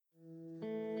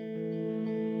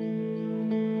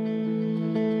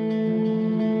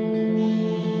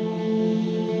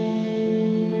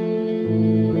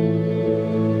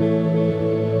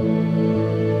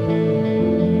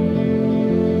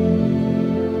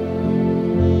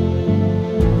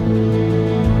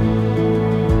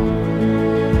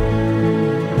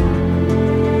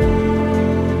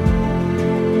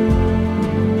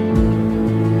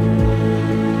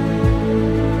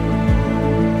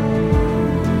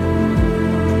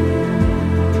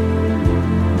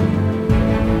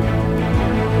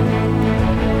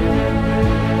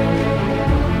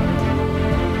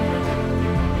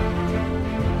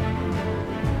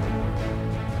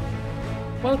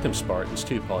Welcome, Spartans,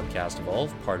 to Podcast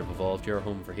Evolve, part of Evolved, your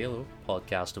home for Halo.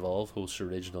 Podcast Evolve hosts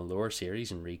original lore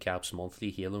series and recaps monthly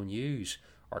Halo news.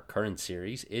 Our current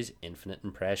series is Infinite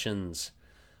Impressions.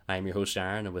 I'm your host,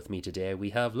 Aaron, and with me today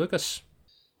we have Lucas.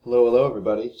 Hello,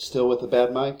 everybody. Still with the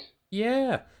bad mic?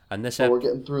 Yeah, and this we're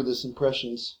getting through this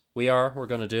Impressions. We're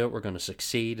going to do it. We're going to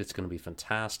succeed. It's going to be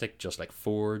fantastic, just like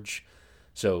Forge.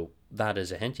 So that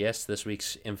is a hint. Yes, this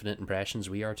week's Infinite Impressions,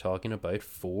 we are talking about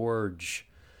Forge.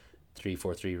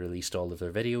 343 released all of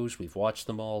their videos. We've watched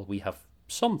them all. We have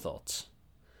some thoughts.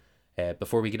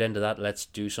 Before we get into that, let's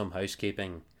do some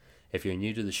housekeeping. If you're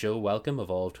new to the show, welcome.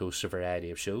 Evolved hosts a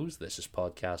variety of shows. This is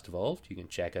Podcast Evolved. You can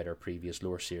check out our previous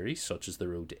lore series, such as The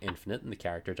Road to Infinite and the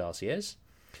Character Dossiers.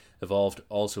 Evolved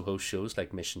also hosts shows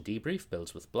like Mission Debrief,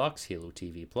 Builds with Blocks, Halo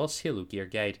TV Plus, Halo Gear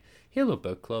Guide, Halo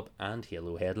Book Club, and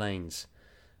Halo Headlines.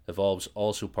 Evolve's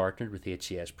also partnered with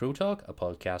HCS Pro Talk, a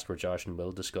podcast where Josh and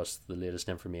Will discuss the latest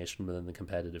information within the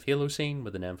competitive Halo scene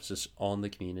with an emphasis on the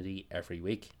community every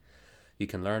week. You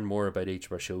can learn more about each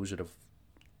of our shows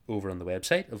over on the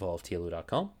website,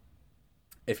 evolvedhalo.com.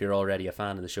 If you're already a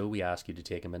fan of the show, we ask you to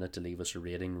take a minute to leave us a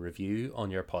rating and review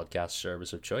on your podcast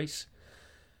service of choice.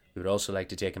 We would also like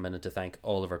to take a minute to thank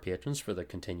all of our patrons for their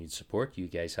continued support. You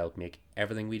guys help make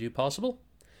everything we do possible.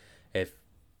 If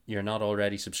you're not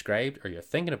already subscribed or you're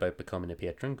thinking about becoming a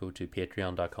patron, go to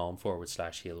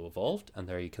patreon.com/Halo Evolved, and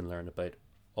there you can learn about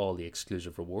all the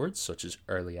exclusive rewards such as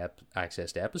early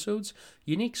access to episodes,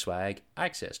 unique swag,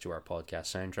 access to our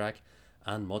podcast soundtrack,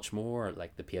 and much more,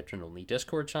 like the patron-only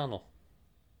Discord channel.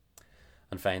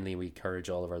 And finally, we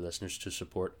encourage all of our listeners to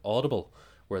support Audible,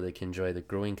 where they can enjoy the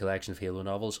growing collection of Halo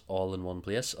novels all in one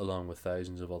place, along with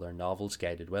thousands of other novels,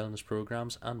 guided wellness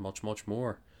programs, and much, much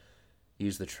more.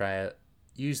 Use the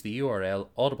URL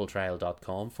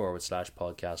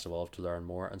audibletrial.com/podcast evolve to learn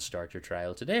more and start your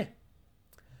trial today.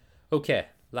 Okay,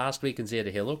 last week in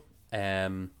Zeta Halo.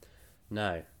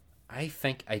 Now, I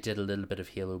think I did a little bit of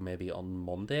Halo maybe on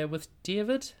Monday with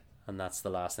David, and that's the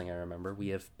last thing I remember. We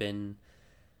have been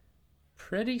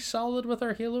pretty solid with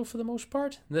our Halo for the most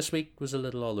part. This week was a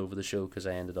little all over the show because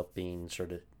I ended up being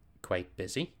sort of quite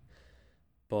busy.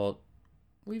 But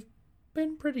we've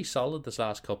been pretty solid this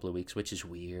last couple of weeks, which is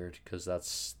weird because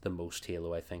that's the most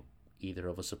Halo I think either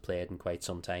of us have played in quite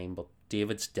some time. But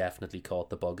David's definitely caught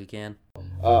the bug again.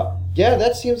 Yeah,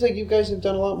 that seems like you guys have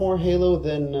done a lot more Halo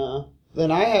than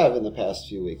I have in the past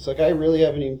few weeks. Like, I really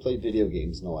haven't even played video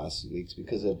games in the last few weeks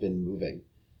because I've been moving.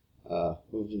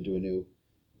 Moved into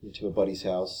a buddy's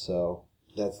house, so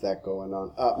that's that going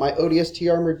on. My ODST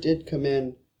armor did come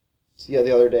in. So yeah,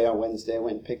 the other day on Wednesday I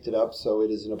went and picked it up, so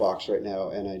it is in a box right now,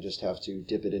 and I just have to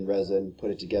dip it in resin, put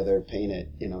it together, paint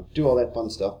it, do all that fun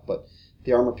stuff. But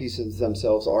the armor pieces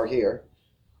themselves are here.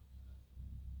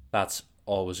 That's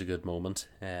always a good moment.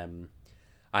 I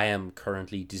am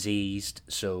currently diseased,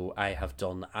 so I have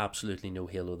done absolutely no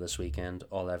Halo this weekend.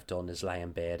 All I've done is lie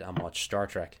in bed and watch Star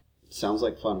Trek. Sounds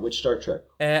like fun. Which Star Trek?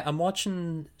 I'm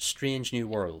watching Strange New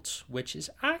Worlds, which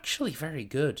is actually very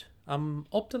good. I'm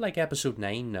up to like episode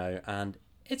 9 now, and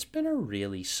it's been a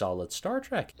really solid Star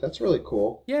Trek. That's really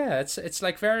cool. Yeah, it's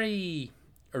like very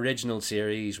original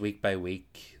series week by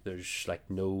week. There's like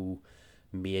no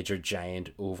major giant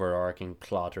overarching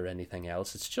plot or anything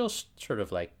else. It's just sort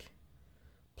of like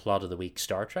plot of the week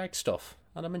Star Trek stuff,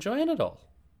 and I'm enjoying it all.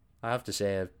 I have to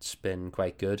say it's been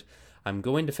quite good. I'm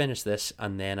going to finish this,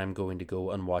 and then I'm going to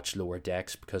go and watch Lower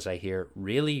Decks because I hear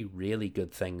really, really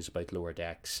good things about Lower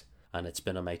Decks, and it's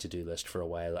been on my to-do list for a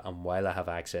while, and while I have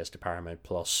access to Paramount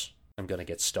Plus, I'm going to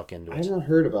get stuck into it. I've not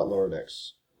heard about Lower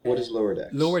Decks. What is Lower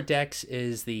Decks? Lower Decks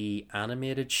is the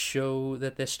animated show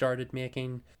that they started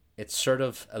making. It's sort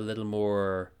of a little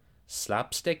more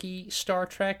slapsticky Star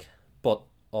Trek, but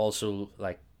also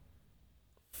like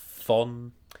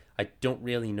fun. I don't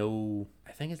really know.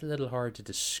 I think it's a little hard to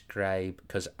describe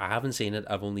because I haven't seen it.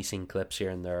 I've only seen clips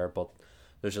here and there, but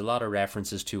there's a lot of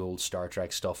references to old Star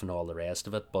Trek stuff and all the rest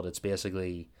of it. But it's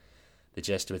basically, the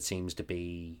gist of it seems to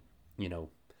be,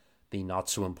 the not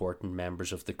so important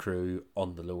members of the crew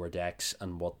on the lower decks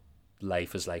and what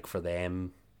life is like for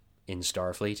them in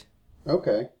Starfleet.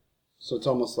 Okay. So it's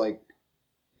almost like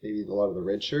maybe a lot of the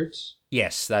red shirts?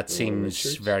 Yes, that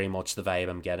seems very much the vibe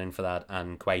I'm getting for that,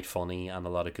 and quite funny and a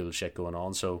lot of cool shit going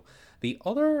on. So the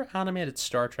other animated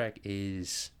Star Trek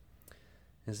is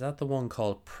that the one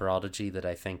called Prodigy that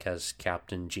I think has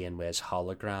Captain Janeway's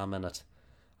hologram in it?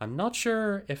 I'm not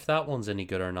sure if that one's any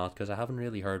good or not because I haven't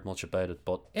really heard much about it,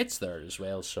 but it's there as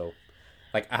well. So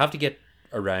like, I have to get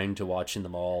around to watching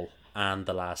them all and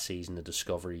the last season of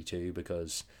Discovery too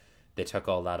because they took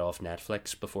all that off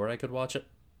Netflix before I could watch it.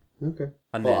 Okay.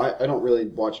 And well, I don't really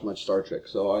watch much Star Trek,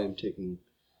 so I am taking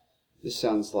This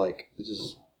sounds like this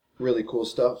is really cool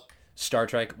stuff. Star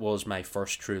Trek was my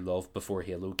first true love before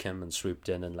Halo came and swooped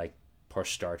in and like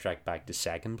pushed Star Trek back to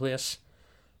second place.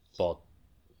 But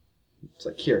it's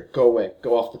like, here, go away,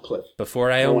 go off the cliff.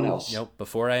 Before I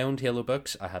owned Halo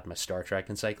books, I had my Star Trek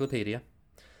encyclopedia.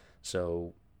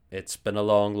 So it's been a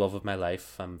long love of my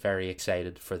life. I'm very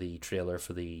excited for the trailer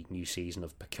for the new season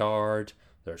of Picard.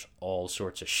 There's all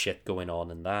sorts of shit going on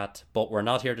in that. But we're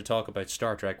not here to talk about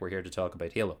Star Trek, we're here to talk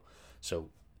about Halo. So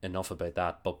enough about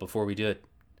that. But before we do it,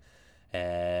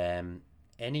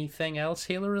 anything else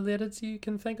Halo related you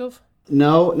can think of?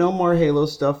 No more Halo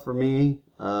stuff for me.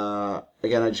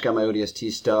 Again, I just got my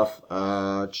ODST stuff.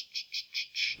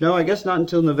 No, I guess not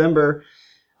until November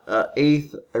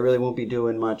 8th. I really won't be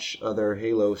doing much other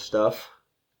Halo stuff.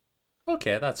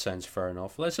 Okay, that sounds fair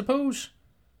enough. Well, I suppose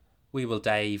we will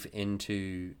dive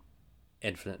into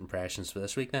Infinite Impressions for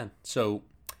this week then. So,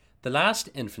 the last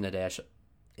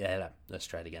let's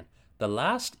try it again. The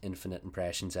last Infinite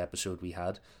Impressions episode we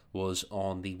had was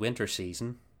on the winter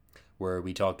season, where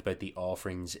we talked about the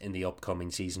offerings in the upcoming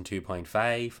season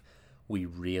 2.5. We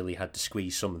really had to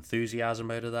squeeze some enthusiasm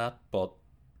out of that, but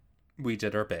we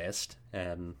did our best.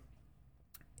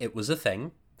 It was a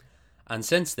thing. And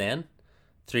since then,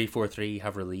 343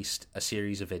 have released a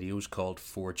series of videos called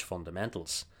Forge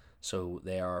Fundamentals. So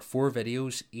they are 4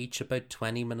 videos, each about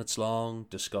 20 minutes long,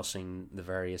 discussing the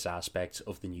various aspects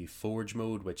of the new Forge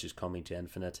mode, which is coming to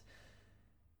Infinite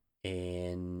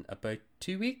in about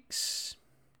 2 weeks,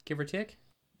 give or take.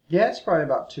 Yeah, it's probably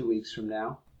about 2 weeks from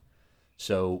now.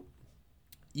 So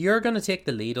you're going to take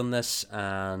the lead on this,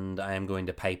 and I am going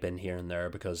to pipe in here and there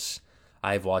because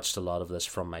I've watched a lot of this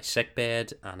from my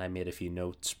sickbed and I made a few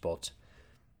notes, but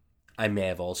I may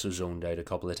have also zoned out a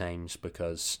couple of times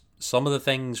because some of the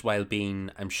things, while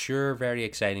being, I'm sure, very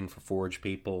exciting for Forge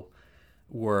people,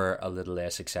 were a little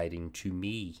less exciting to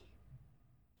me.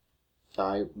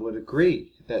 I would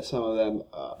agree that some of them,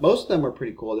 most of them were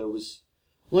pretty cool. There was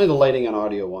only the lighting and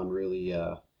audio one really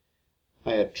I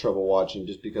had trouble watching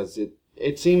just because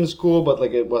it seems cool, but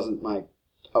like it wasn't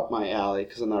up my alley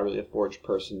because I'm not really a Forge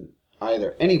person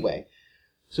either. Anyway,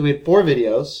 so we had 4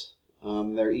 videos.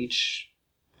 They're each,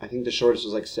 I think the shortest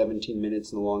was like 17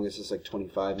 minutes and the longest is like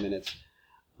 25 minutes.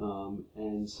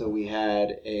 And so we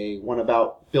had one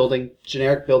about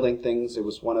generic building things. There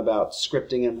was one about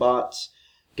scripting and bots.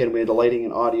 Again, we had the lighting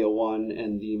and audio one,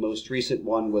 and the most recent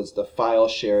one was the file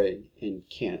sharing in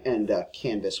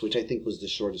Canvas, which I think was the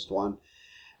shortest one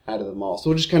out of them all. So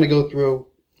we'll just kind of go through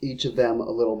each of them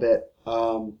a little bit.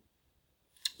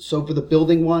 So for the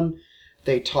building one,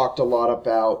 they talked a lot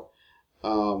about,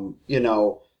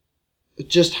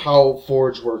 just how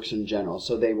Forge works in general.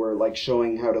 So they were like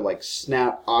showing how to like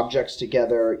snap objects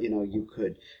together. You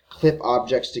could clip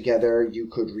objects together. You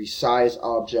could resize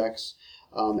objects.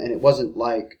 And it wasn't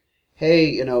like, hey,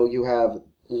 you have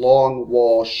long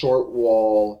wall, short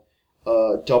wall,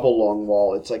 double long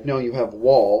wall. It's like, no, you have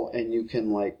wall and you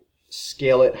can like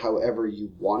scale it however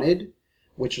you wanted,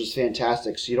 which was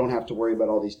fantastic. So you don't have to worry about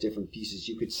all these different pieces.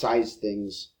 You could size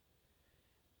things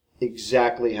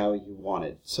exactly how you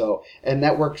wanted. So, and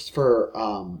that works for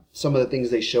some of the things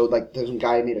they showed. Like there's some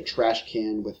guy made a trash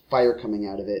can with fire coming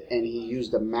out of it, and he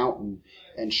used a mountain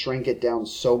and shrank it down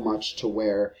so much to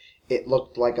where it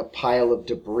looked like a pile of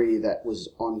debris that was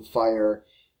on fire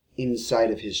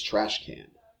inside of his trash can.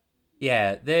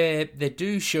 Yeah, they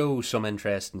do show some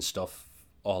interesting stuff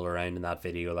all around in that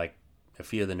video. Like a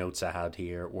few of the notes I had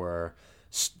here were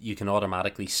you can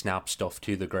automatically snap stuff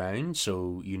to the ground,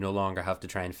 so you no longer have to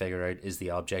try and figure out, is the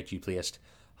object you placed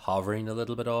hovering a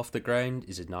little bit off the ground?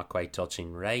 Is it not quite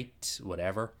touching right?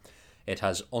 Whatever. It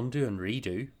has undo and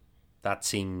redo. That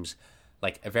seems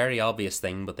like a very obvious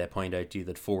thing, but they point out to you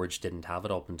that Forge didn't have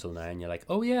it up until now, and you're like,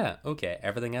 oh yeah, okay,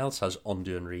 everything else has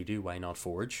undo and redo, why not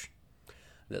Forge?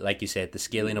 Like you said, the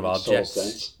scaling of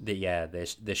objects,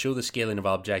 they show the scaling of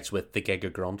objects with the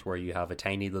Giga Grunt, where you have a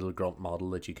tiny little grunt model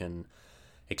that you can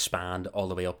expand all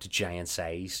the way up to giant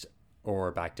sized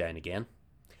or back down again.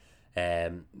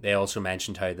 They also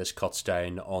mentioned how this cuts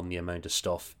down on the amount of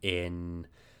stuff in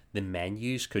the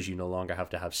menus, because you no longer have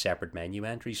to have separate menu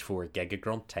entries for Giga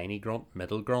Grunt, Tiny Grunt,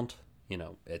 Middle Grunt.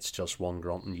 It's just one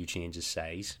grunt and you change his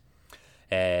size.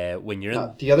 When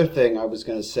you're the other thing I was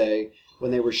going to say,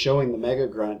 when they were showing the Mega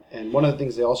Grunt, and one of the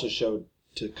things they also showed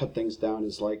to cut things down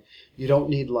is like, you don't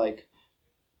need like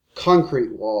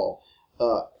concrete wall,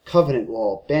 Covenant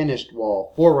wall, Banished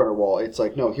wall, Forerunner wall. It's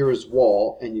like, no, here is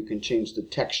wall, and you can change the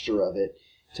texture of it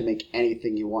to make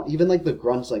anything you want. Even like the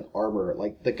grunts, like armor.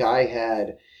 Like the guy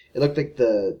had, it looked like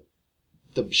the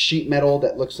sheet metal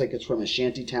that looks like it's from a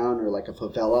shanty town or like a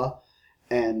favela,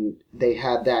 and they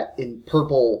had that in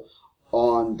purple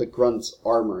on the Grunt's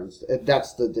armor, and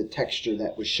that's the texture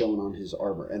that was shown on his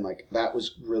armor, and like that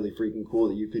was really freaking cool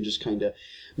that you can just kind of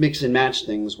mix and match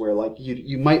things where like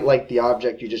you might like the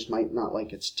object, you just might not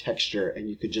like its texture, and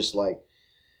you could just like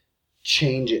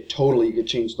change it totally. You could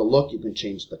change the look, you can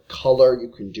change the color, you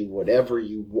can do whatever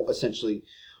you essentially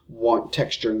want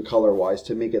texture and color wise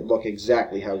to make it look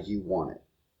exactly how you want it.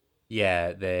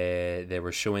 Yeah, they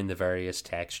were showing the various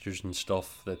textures and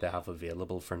stuff that they have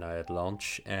available for now at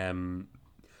launch. One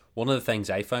of the things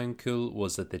I found cool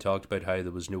was that they talked about how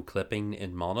there was no clipping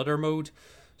in monitor mode.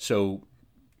 So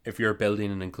if you're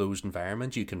building an enclosed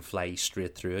environment, you can fly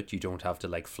straight through it. You don't have to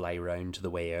like fly around to the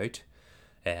way out.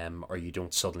 Or you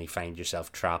don't suddenly find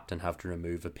yourself trapped and have to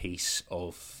remove a piece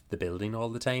of the building all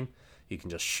the time. You can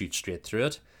just shoot straight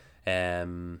through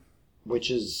it.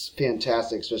 Which is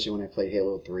fantastic, especially when I played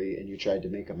Halo 3 and you tried to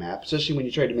make a map. Especially when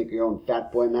you tried to make your own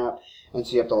Fat Boy map, and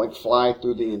so you have to like fly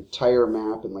through the entire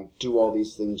map and like do all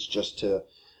these things just to...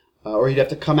 or you'd have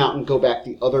to come out and go back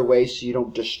the other way so you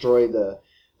don't destroy the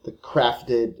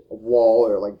crafted wall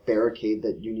or like barricade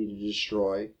that you need to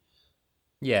destroy.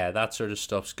 Yeah, that sort of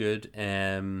stuff's good.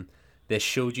 They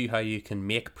showed you how you can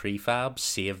make prefabs,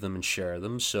 save them and share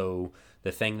them. So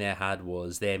the thing they had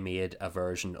was they made a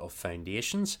version of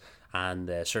foundations, and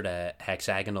the sort of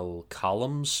hexagonal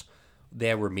columns,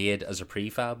 they were made as a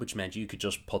prefab, which meant you could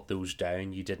just put those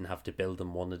down. You didn't have to build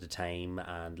them one at a time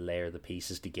and layer the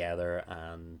pieces together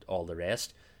and all the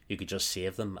rest. You could just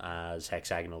save them as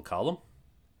hexagonal column.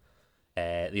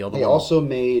 The other They one, also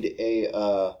made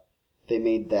they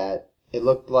made that it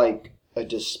looked like a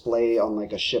display on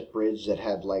like a ship bridge that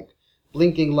had like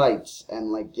blinking lights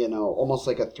and like, you know, almost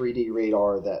like a 3D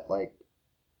radar that like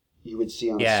you would see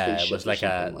on a spaceship. it was like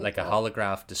a like a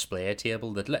holograph display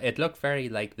table that it looked very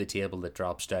like the table that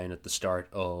drops down at the start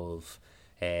of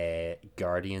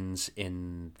Guardians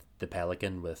in the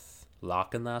Pelican with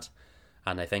Locke and that.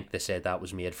 And I think they said that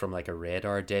was made from like a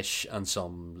radar dish and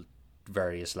some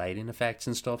various lighting effects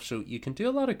and stuff. So you can do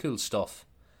a lot of cool stuff.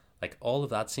 Like all of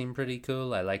that seemed pretty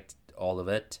cool. I liked all of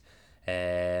it.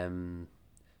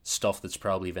 Stuff that's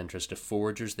probably of interest to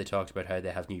forgers. They talked about how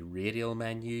they have new radial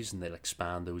menus and they'll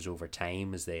expand those over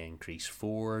time as they increase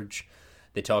forge.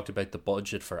 They talked about the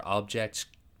budget for objects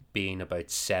being about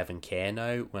 7k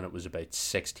now when it was about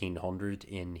 1600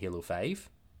 in Halo 5.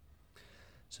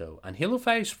 So, and Halo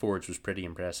 5's forge was pretty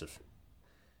impressive.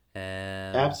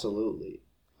 Absolutely.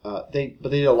 They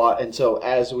did a lot, and so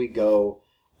as we go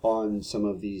on some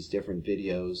of these different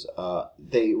videos,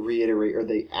 they reiterate or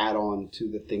they add on to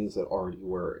the things that already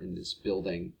were in this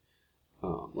building.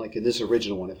 Like in this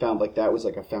original one, it found like that was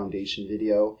like a foundation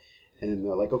video, and then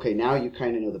they're like, okay, now you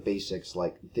kind of know the basics.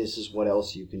 Like this is what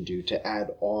else you can do to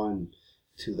add on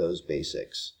to those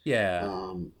basics.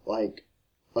 Yeah.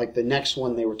 Like the next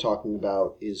one they were talking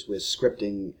about is with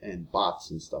scripting and bots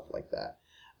and stuff like that.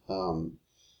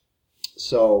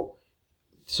 So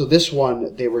this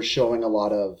one, they were showing a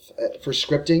lot of... for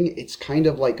scripting, it's kind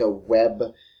of like a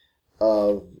web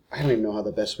of... I don't even know how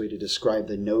the best way to describe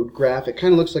the node graph. It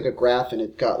kind of looks like a graph, and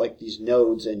it's got like these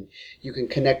nodes, and you can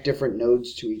connect different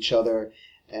nodes to each other,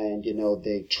 and, you know,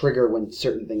 they trigger when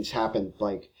certain things happen.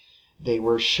 Like, they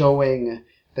were showing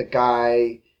the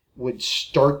guy would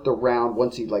start the round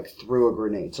once he, like, threw a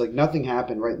grenade. It's like nothing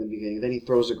happened right in the beginning. Then he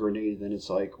throws a grenade, and then it's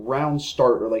like round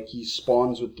start, or like he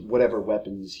spawns with whatever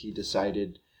weapons he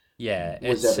decided was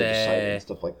ever decided and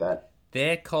stuff like that.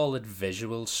 They call it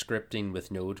visual scripting with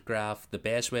node graph. The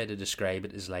best way to describe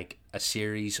it is like a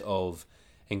series of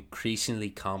increasingly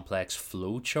complex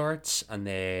flow charts, and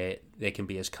they can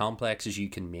be as complex as you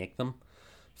can make them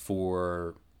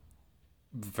for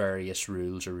various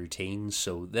rules or routines.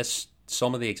 So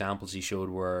some of the examples he showed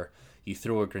were you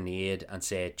throw a grenade and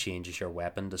say it changes your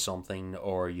weapon to something,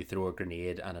 or you throw a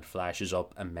grenade and it flashes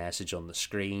up a message on the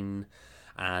screen,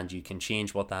 and you can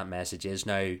change what that message is.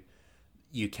 Now,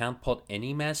 you can't put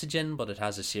any message in, but it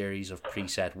has a series of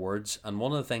preset words, and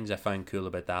one of the things I found cool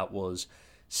about that was,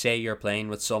 say you're playing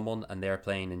with someone and they're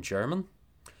playing in German,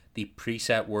 the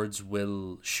preset words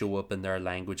will show up in their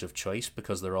language of choice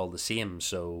because they're all the same.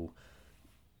 So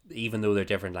even though they're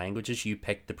different languages, you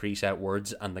pick the preset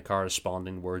words, and the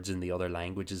corresponding words in the other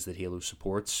languages that Halo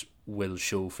supports will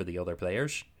show for the other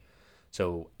players.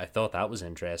 So I thought that was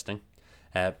interesting.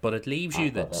 But it leaves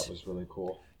you that was really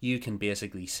cool. You can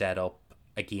basically set up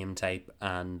a game type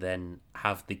and then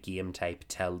have the game type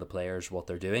tell the players what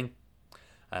they're doing.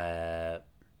 And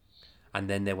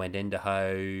then they went into how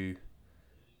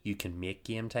you can make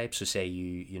game types. So say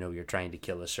you're trying to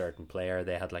kill a certain player.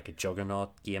 They had like a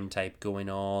Juggernaut game type going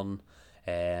on.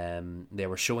 They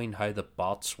were showing how the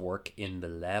bots work in the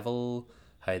level.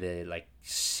 how they like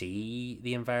see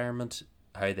the environment,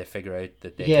 how they figure out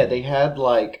that they Yeah, can.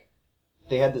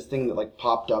 they had this thing that like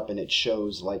popped up and it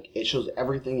shows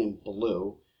everything in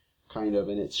blue kind of,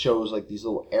 and it shows like these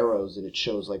little arrows, and it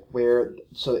shows like where,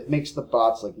 so it makes the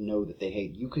bots like know that they,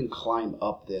 hey, you can climb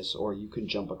up this or you can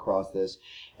jump across this.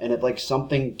 And if like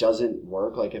something doesn't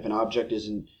work, like if an object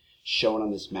isn't shown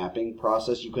on this mapping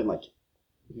process, you can like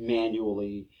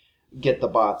manually get the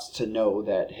bots to know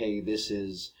that, hey, this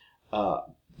is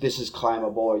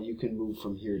climbable, or you can move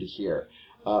from here to here.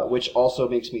 Which also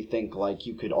makes me think like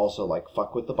you could also like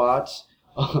fuck with the bots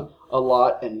a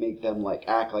lot and make them like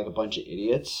act like a bunch of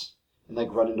idiots and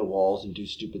like run into walls and do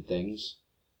stupid things.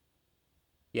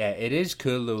 Yeah, it is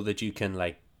cool though that you can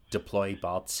like deploy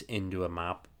bots into a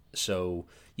map, so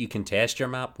you can test your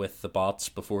map with the bots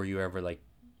before you ever like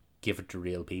give it to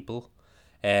real people.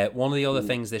 One of the other Mm.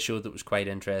 things they showed that was quite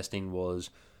interesting was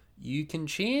you can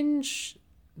change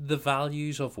the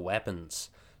values of weapons.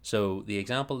 So the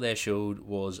example they showed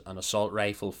was an assault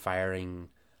rifle firing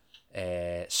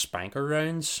spanker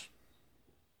rounds.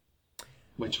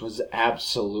 Which was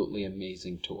absolutely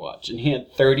amazing to watch. And he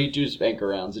had 32 spanker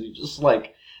rounds, and he just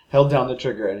like held down the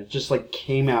trigger, and it just like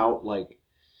came out like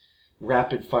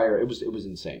rapid fire. It was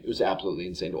insane. It was absolutely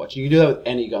insane to watch. You could do that with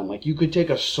any gun. Like you could take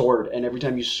a sword, and every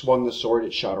time you swung the sword,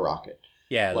 it shot a rocket.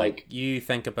 Yeah, like Like you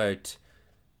think about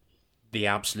the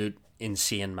absolute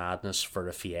insane madness for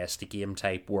a Fiesta game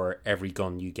type where every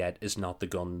gun you get is not the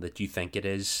gun that you think it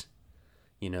is.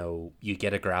 You know, you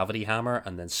get a gravity hammer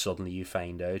and then suddenly you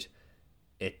find out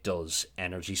it does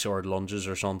energy sword lunges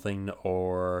or something,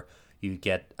 or you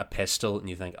get a pistol and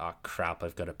you think, oh crap,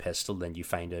 I've got a pistol, then you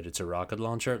find out it's a rocket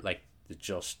launcher. Like, it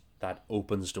just, that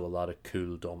opens to a lot of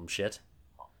cool, dumb shit.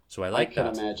 So I I like can that.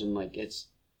 imagine like it's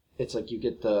like you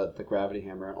get the gravity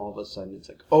hammer, and all of a sudden it's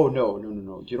like, oh no,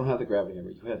 you don't have the gravity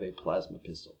hammer, you have a plasma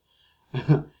pistol.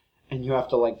 And you have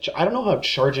to like, I don't know how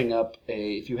charging up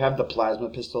if you have the plasma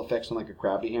pistol effects on like a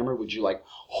gravity hammer, would you like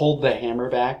hold the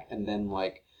hammer back and then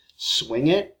like swing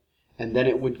it, and then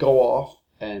it would go off,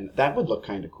 and that would look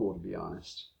kind of cool, to be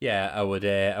honest. Yeah, I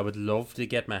would love to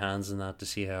get my hands on that to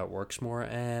see how it works more.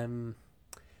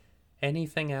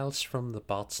 Anything else from the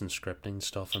bots and scripting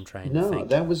stuff? I'm trying to No, think.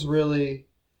 that was really,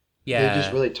 they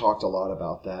just Yeah, really talked a lot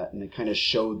about that, and it kind of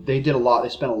showed, they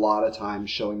spent a lot of time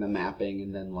showing the mapping,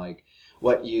 and then like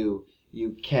what you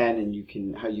can, and you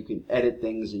can, how you can edit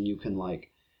things, and you can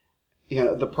like,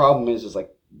 the problem is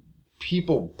like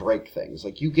people break things.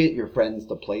 Like you get your friends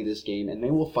to play this game, and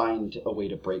they will find a way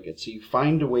to break it. So you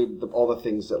find a way all the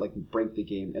things that like break the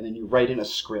game, and then you write in a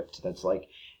script that's like,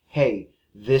 hey,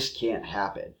 this can't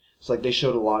happen. So like they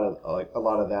showed a lot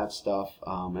of that stuff,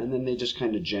 and then they just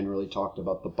kind of generally talked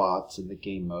about the bots and the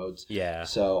game modes. yeah.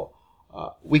 So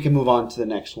we can move on to the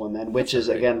next one then, which That's is alright.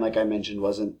 again, like I mentioned,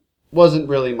 wasn't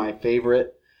really my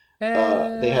favorite.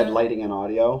 They had Uh, lighting and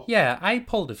audio. yeah, I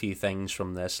pulled a few things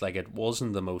from this. Like, it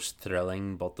wasn't the most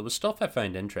thrilling, but there was stuff I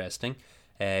found interesting.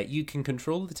 You can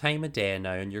control the time of day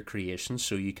now in your creation,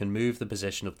 so you can move the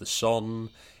position of the sun.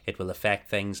 It will affect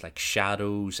things like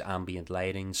shadows, ambient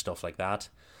lighting, stuff like that.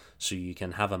 So you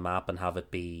can have a map and have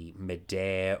it be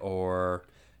midday or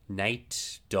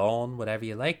night, dawn, whatever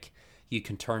you like. You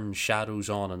can turn shadows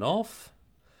on and off.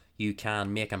 You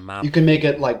can make a You map. can make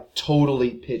it like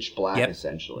totally pitch black, Yep,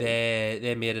 essentially.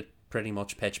 they made it pretty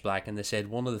much pitch black, and they said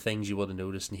one of the things you would have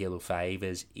noticed in Halo 5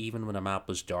 is even when a map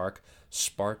was dark,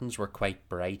 Spartans were quite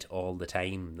bright all the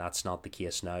time. That's not the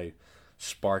case now.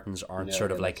 Spartans aren't Yeah,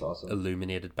 sort yeah, of that's like awesome.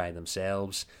 illuminated by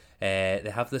themselves. They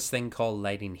have this thing called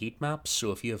lighting heat maps,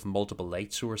 so if you have multiple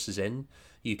light sources in,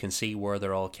 you can see where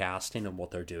they're all casting and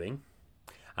what they're doing,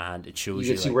 and it You shows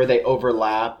can you see like, where they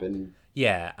overlap, and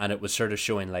yeah, and it was sort of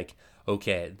showing like,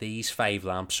 okay, these five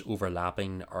lamps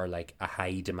overlapping are like a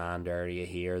high demand area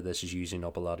here. This is using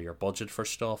up a lot of your budget for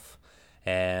stuff.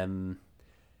 Um,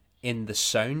 in the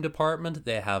sound department,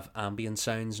 they have ambient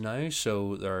sounds now.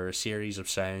 So there are a series of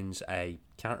sounds. I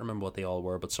can't remember what they all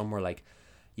were, but some were like,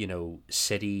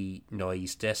 city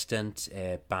noise distant,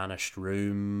 banished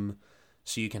room.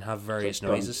 So you can have various like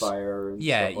noises. gunfire and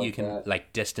Yeah, stuff you like can that.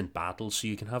 like distant battles, so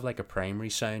you can have like a primary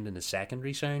sound and a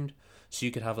secondary sound. So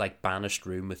you could have like banished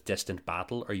room with distant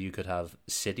battle, or you could have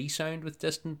city sound with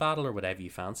distant battle, or whatever you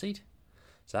fancied.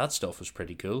 So that stuff was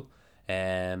pretty cool.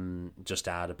 Just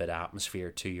add a bit of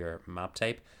atmosphere to your map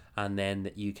type, and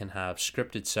then you can have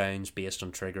scripted sounds based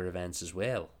on trigger events as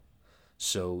well.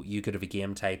 So you could have a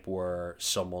game type where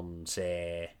someone,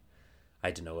 say,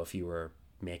 I don't know, if you were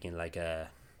making like an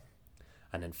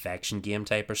infection game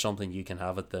type or something, you can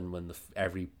have it then when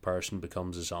every person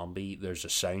becomes a zombie, there's a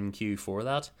sound cue for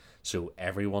that, so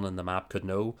everyone in the map could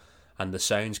know. and the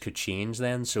sounds could change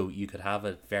then, so you could have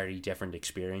a very different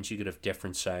experience. You could have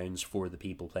different sounds for the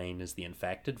people playing as the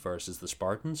infected versus the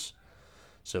Spartans.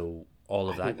 So all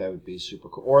of I that. think that would be super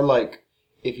cool. Or like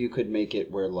if you could make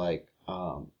it where like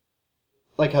how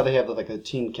they have like a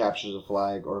team captures a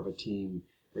flag, or if a team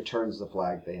returns the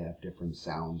flag, they have different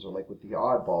sounds. Or like with the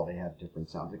oddball, they have different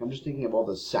sounds. Like I'm just thinking of all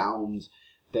the sounds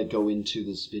that go into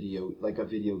this video, like a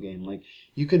video game. Like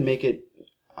you can make it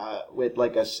with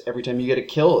like every time you get a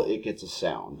kill, it gets a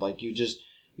sound. Like you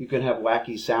can have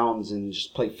wacky sounds and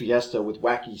just play Fiesta with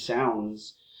wacky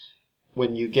sounds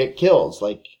when you get kills.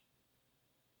 Like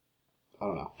I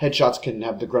don't know, Headshots can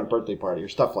have the grunt birthday party or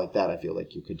stuff like that. I feel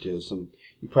like you could do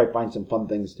you probably find some fun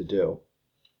things to do.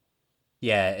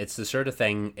 Yeah, it's the sort of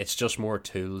thing. It's just more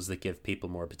tools that give people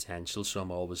more potential. So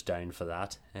I'm always down for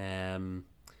that.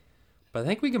 But I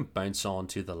think we can bounce on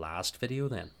to the last video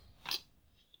then.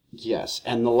 Yes,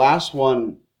 and the last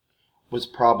one was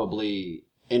probably,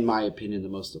 in my opinion,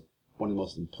 one of the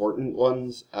most important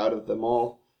ones out of them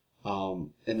all.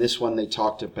 In this one, they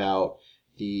talked about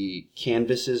the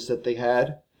canvases that they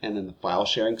had, and then the file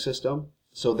sharing system.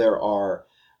 So there are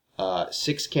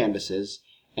 6 canvases,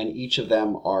 and each of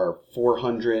them are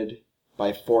 400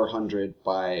 by 400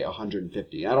 by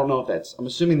 150. I don't know if I'm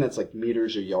assuming that's like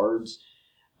meters or yards,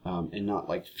 and not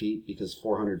like feet, because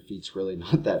 400 feet's really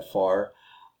not that far.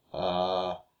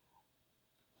 But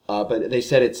they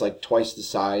said it's like twice the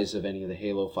size of any of the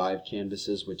Halo 5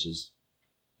 canvases, which is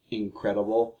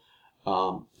incredible.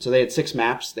 So they had 6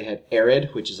 maps. They had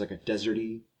Arid, which is like a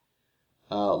deserty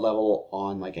level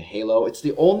on like a Halo. It's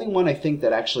the only one I think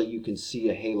that actually you can see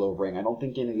a Halo ring. I don't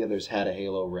think any of the others had a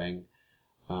Halo ring.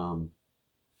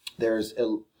 There's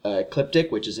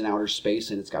Ecliptic, which is in outer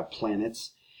space, and it's got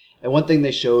planets. And one thing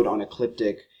they showed on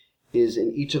Ecliptic is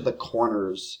in each of the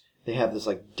corners, they have this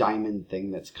like diamond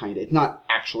thing that's it's not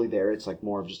actually there. It's like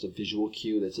more of just a visual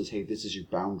cue that says, hey, this is your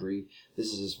boundary.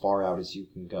 This is as far out as you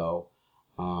can go.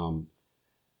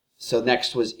 So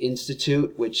next was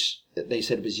Institute, which they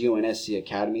said was UNSC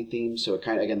Academy theme. So it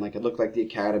again, like it looked like the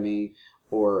Academy,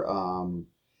 or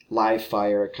Live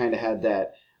Fire. It kind of had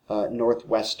that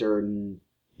Northwestern,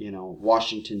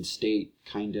 Washington State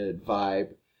kind of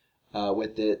vibe.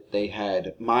 With it, they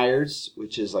had Myers,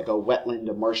 which is like a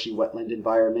marshy wetland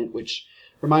environment, which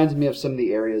reminds me of some of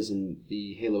the areas in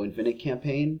the Halo Infinite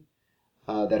campaign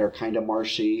that are kind of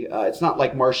marshy. It's not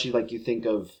like marshy like you think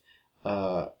of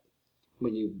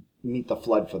when you meet the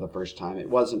Flood for the first time. It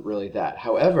wasn't really that.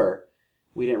 However,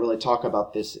 we didn't really talk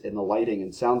about this in the lighting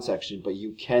and sound section, but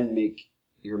you can make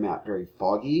your map very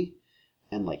foggy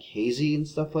and like hazy and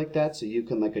stuff like that, so you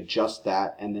can like adjust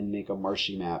that and then make a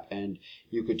marshy map, and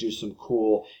you could do some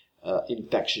cool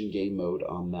infection game mode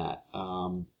on that.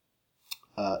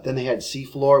 Then they had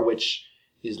Seafloor, which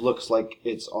looks like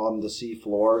it's on the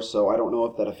seafloor, so I don't know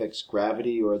if that affects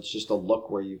gravity or it's just a look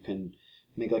where you can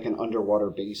make like an underwater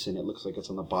base and it looks like it's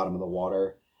on the bottom of the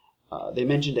water. They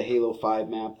mentioned a Halo 5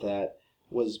 map that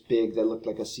was big that looked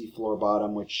like a seafloor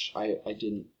bottom, which I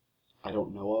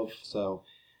don't know of, so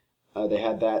they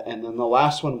had that. And then the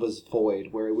last one was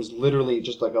Void, where it was literally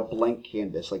just like a blank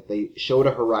canvas. Like they showed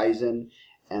a horizon,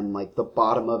 and like the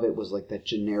bottom of it was like that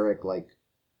generic like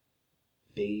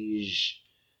beige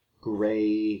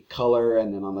gray color,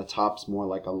 and then on the top's more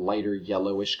like a lighter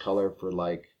yellowish color for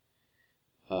like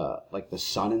the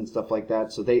sun and stuff like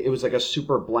that. So it was like a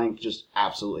super blank, just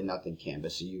absolutely nothing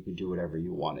canvas, so you could do whatever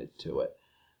you wanted to it.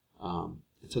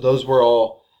 So those were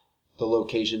all the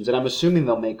locations, and I'm assuming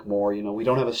they'll make more. We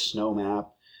don't have a snow map.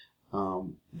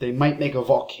 They might make a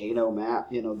volcano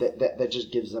map. That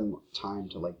just gives them time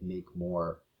to like make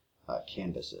more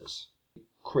canvases.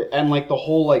 And like the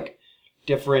whole like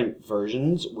different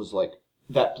versions was like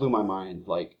that blew my mind.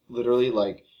 Like literally,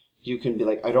 like you can be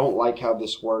like, I don't like how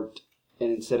this worked,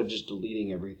 and instead of just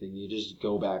deleting everything, you just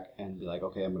go back and be like,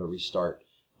 okay, I'm going to restart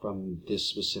from this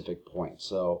specific point.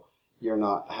 So you're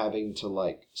not having to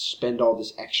like spend all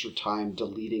this extra time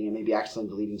deleting and maybe accidentally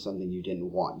deleting something you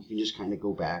didn't want. You can just kind of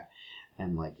go back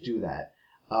and like do that.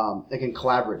 Like in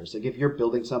collaborators, like if you're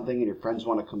building something and your friends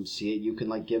want to come see it, you can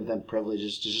like give them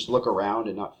privileges to just look around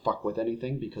and not fuck with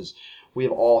anything, because we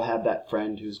have all had that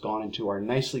friend who's gone into our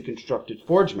nicely constructed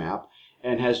Forge map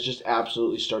and has just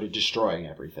absolutely started destroying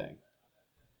everything.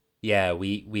 Yeah,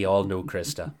 we all know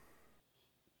Krista.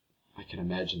 I can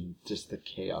imagine just the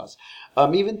chaos.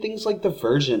 Even things like the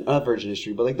version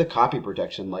history, but like the copy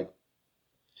protection, like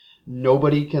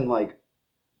nobody can like,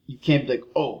 you can't be like,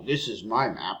 oh, this is my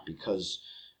map because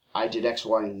I did X,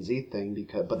 Y, and Z thing,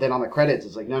 but then on the credits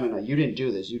it's like, no, you didn't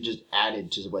do this. You just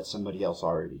added to what somebody else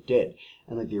already did,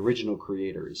 and like the original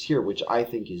creator is here, which I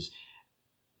think is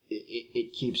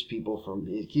it keeps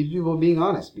people being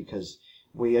honest, because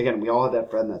we all have that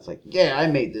friend that's like, yeah, I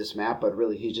made this map, but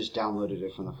really he just downloaded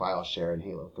it from the file share in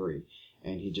Halo 3,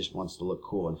 and he just wants to look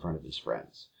cool in front of his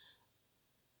friends.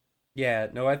 Yeah,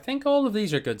 no, I think all of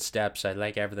these are good steps. I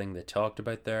like everything they talked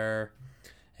about there.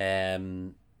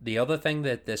 The other thing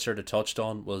that they sort of touched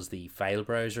on was the file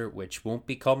browser, which won't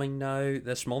be coming now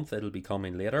this month. It'll be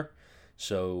coming later.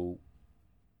 So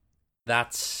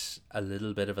that's a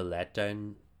little bit of a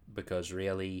letdown, because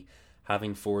really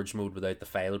having Forge mode without the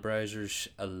file browser's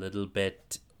a little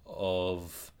bit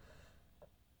of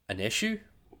an issue.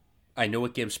 I know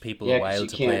it gives people a while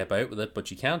to play about with it, but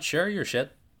you can't share your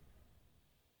shit.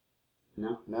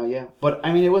 No, yeah. But,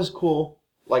 I mean, it was cool,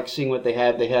 like, seeing what they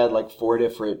had. They had, like, 4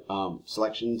 different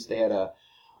selections. They had a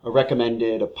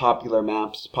recommended, a popular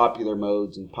maps, popular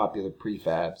modes, and popular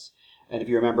prefabs. And if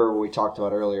you remember what we talked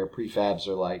about earlier, prefabs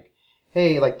are like,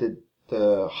 hey, like the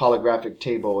holographic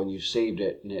table, and you saved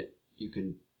it, and you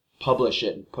can publish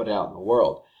it and put it out in the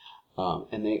world.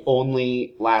 And they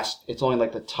only it's only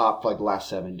like the top, like, last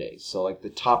 7 days. So, like, the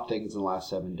top things in the last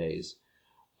 7 days.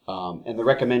 And the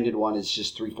recommended one is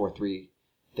just 343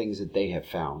 things that they have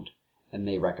found, and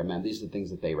they recommend. These are the things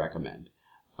that they recommend.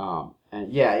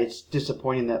 And yeah, it's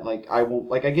disappointing that, like,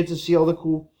 I get to see all the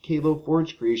cool Halo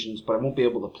Forge creations, but I won't be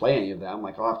able to play any of them.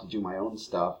 Like, I'll have to do my own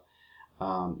stuff.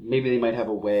 Maybe they might have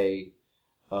a way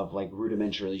of, like,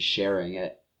 rudimentarily sharing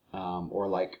it, or,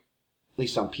 like, at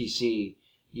least on PC,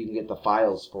 you can get the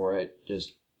files for it,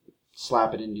 just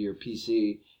slap it into your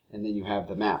PC, and then you have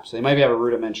the map. So they might have a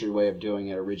rudimentary way of doing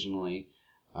it originally,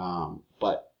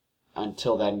 but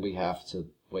until then, we have to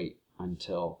wait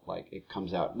until, like, it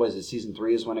comes out. What is it, Season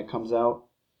 3 is when it comes out?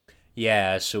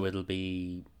 Yeah, so it'll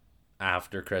be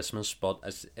after Christmas,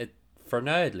 but for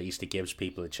now at least, it gives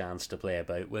people a chance to play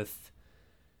about with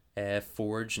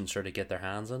Forge and sort of get their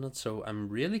hands on it. So I'm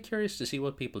really curious to see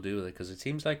what people do with it, because it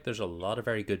seems like there's a lot of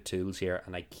very good tools here,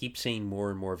 and I keep seeing more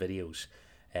and more videos.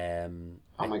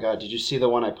 Oh my god, did you see the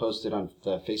one I posted on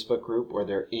the Facebook group where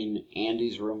they're in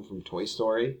Andy's room from Toy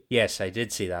Story? Yes, I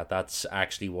did see that. That's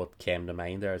actually what came to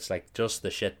mind there. It's like just the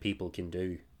shit people can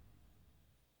do.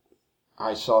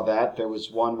 I saw that. There was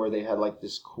one where they had, like,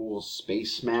 this cool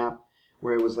space map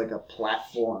where it was like a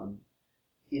platform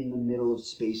in the middle of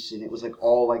space, and it was, like,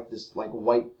 all, like, this, like,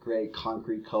 white gray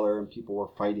concrete color, and people were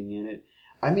fighting in it.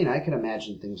 I mean, I can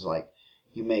imagine things like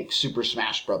you make Super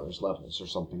Smash Brothers levels or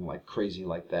something like crazy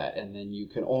like that, and then you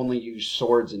can only use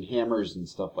swords and hammers and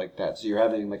stuff like that. So you're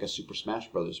having, like, a Super Smash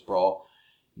Brothers brawl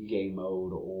game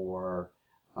mode, or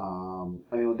I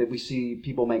mean, we see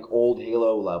people make old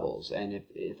Halo levels, and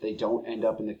if they don't end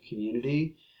up in the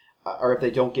community, or if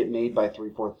they don't get made by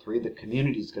 343, the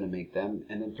community's going to make them,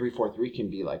 and then 343 can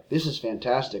be like, this is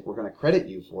fantastic, we're going to credit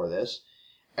you for this,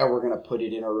 and we're going to put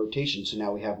it in our rotation, so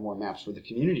now we have more maps for the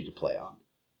community to play on.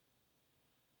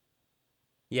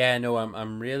 Yeah, no,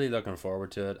 I'm really looking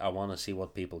forward to it. I want to see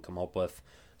what people come up with.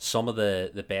 Some of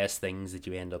the best things that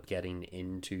you end up getting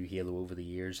into Halo over the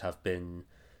years have been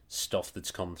stuff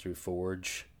that's come through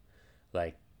Forge.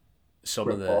 Like some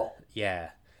of the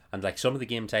and like some of the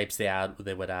game types they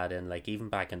would add in, like even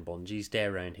back in Bungie's day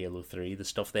around Halo 3, the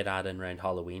stuff they'd add in around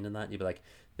Halloween and that, and you'd be like,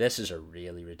 this is a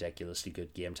really ridiculously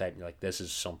good game type. And you're like, this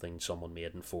is something someone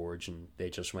made in Forge, and they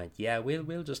just went, yeah,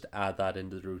 we'll just add that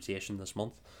into the rotation this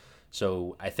month.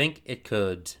 So I think it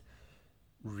could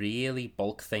really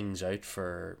bulk things out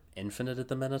for Infinite at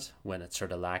the minute when it's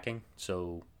sort of lacking.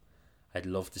 So I'd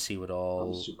love to see what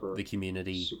all the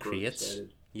community creates.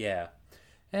 Excited. Yeah.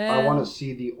 I want to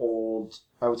see the old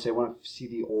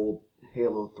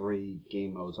Halo 3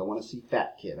 game modes. I want to see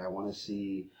Fat Kid. I want to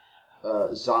see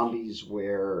zombies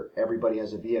where everybody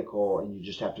has a vehicle and you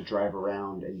just have to drive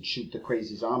around and shoot the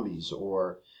crazy zombies,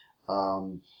 or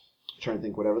trying to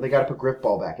think whatever. They got to put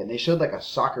Griffball back, and they showed like a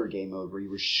soccer game mode where you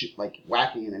were like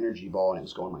whacking an energy ball and it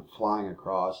was going like flying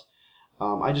across.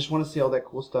 I just want to see all that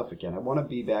cool stuff again. I want to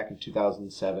be back in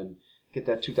 2007, get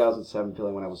that 2007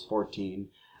 feeling when I was 14,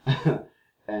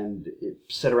 and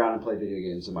sit around and play video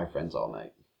games with my friends all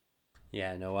night.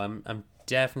 Yeah, no, I'm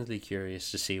definitely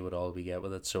curious to see what all we get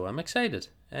with it, so I'm excited.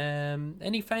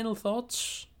 Any final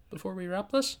thoughts before we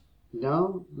wrap this?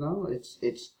 No,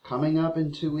 it's coming up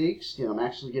in 2 weeks. I'm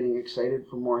actually getting excited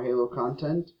for more Halo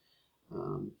content.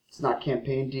 It's not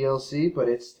campaign DLC, but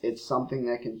it's something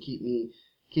that can keep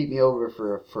me over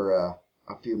for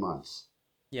a few months.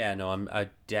 Yeah, no,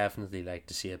 I'd definitely like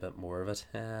to see a bit more of it.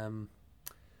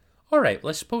 All right, well,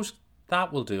 I suppose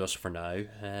that will do us for now.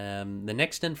 The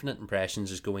next Infinite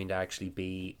Impressions is going to actually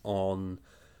be on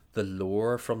the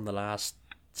lore from the last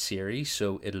series,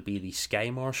 so it'll be the Sky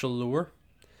Marshal lore.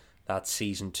 That's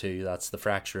Season 2. That's the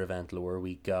Fracture event lore.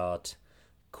 We got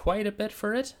quite a bit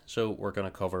for it, so we're going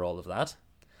to cover all of that,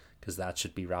 because that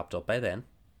should be wrapped up by then.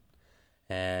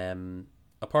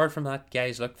 Apart from that,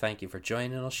 guys, look, thank you for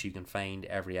joining us. You can find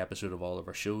every episode of all of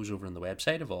our shows over on the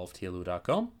website,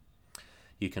 evolvedhalo.com.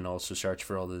 You can also search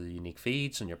for all of the unique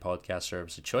feeds on your podcast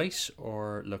service of choice,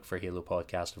 or look for Halo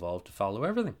Podcast Evolved to follow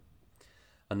everything.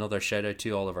 Another shout out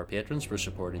to all of our patrons for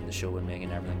supporting the show and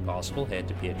making everything possible. Head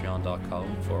to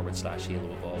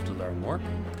patreon.com/Halo Evolved to learn more.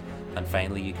 And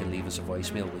finally, you can leave us a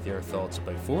voicemail with your thoughts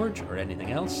about Forge or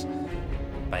anything else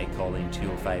by calling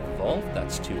 205-EVOLVE.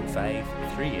 That's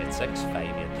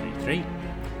 205-386-5833.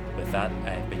 With that,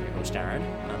 I've been your host Aaron,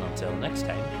 and until next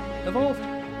time, evolved.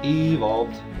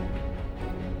 Evolved.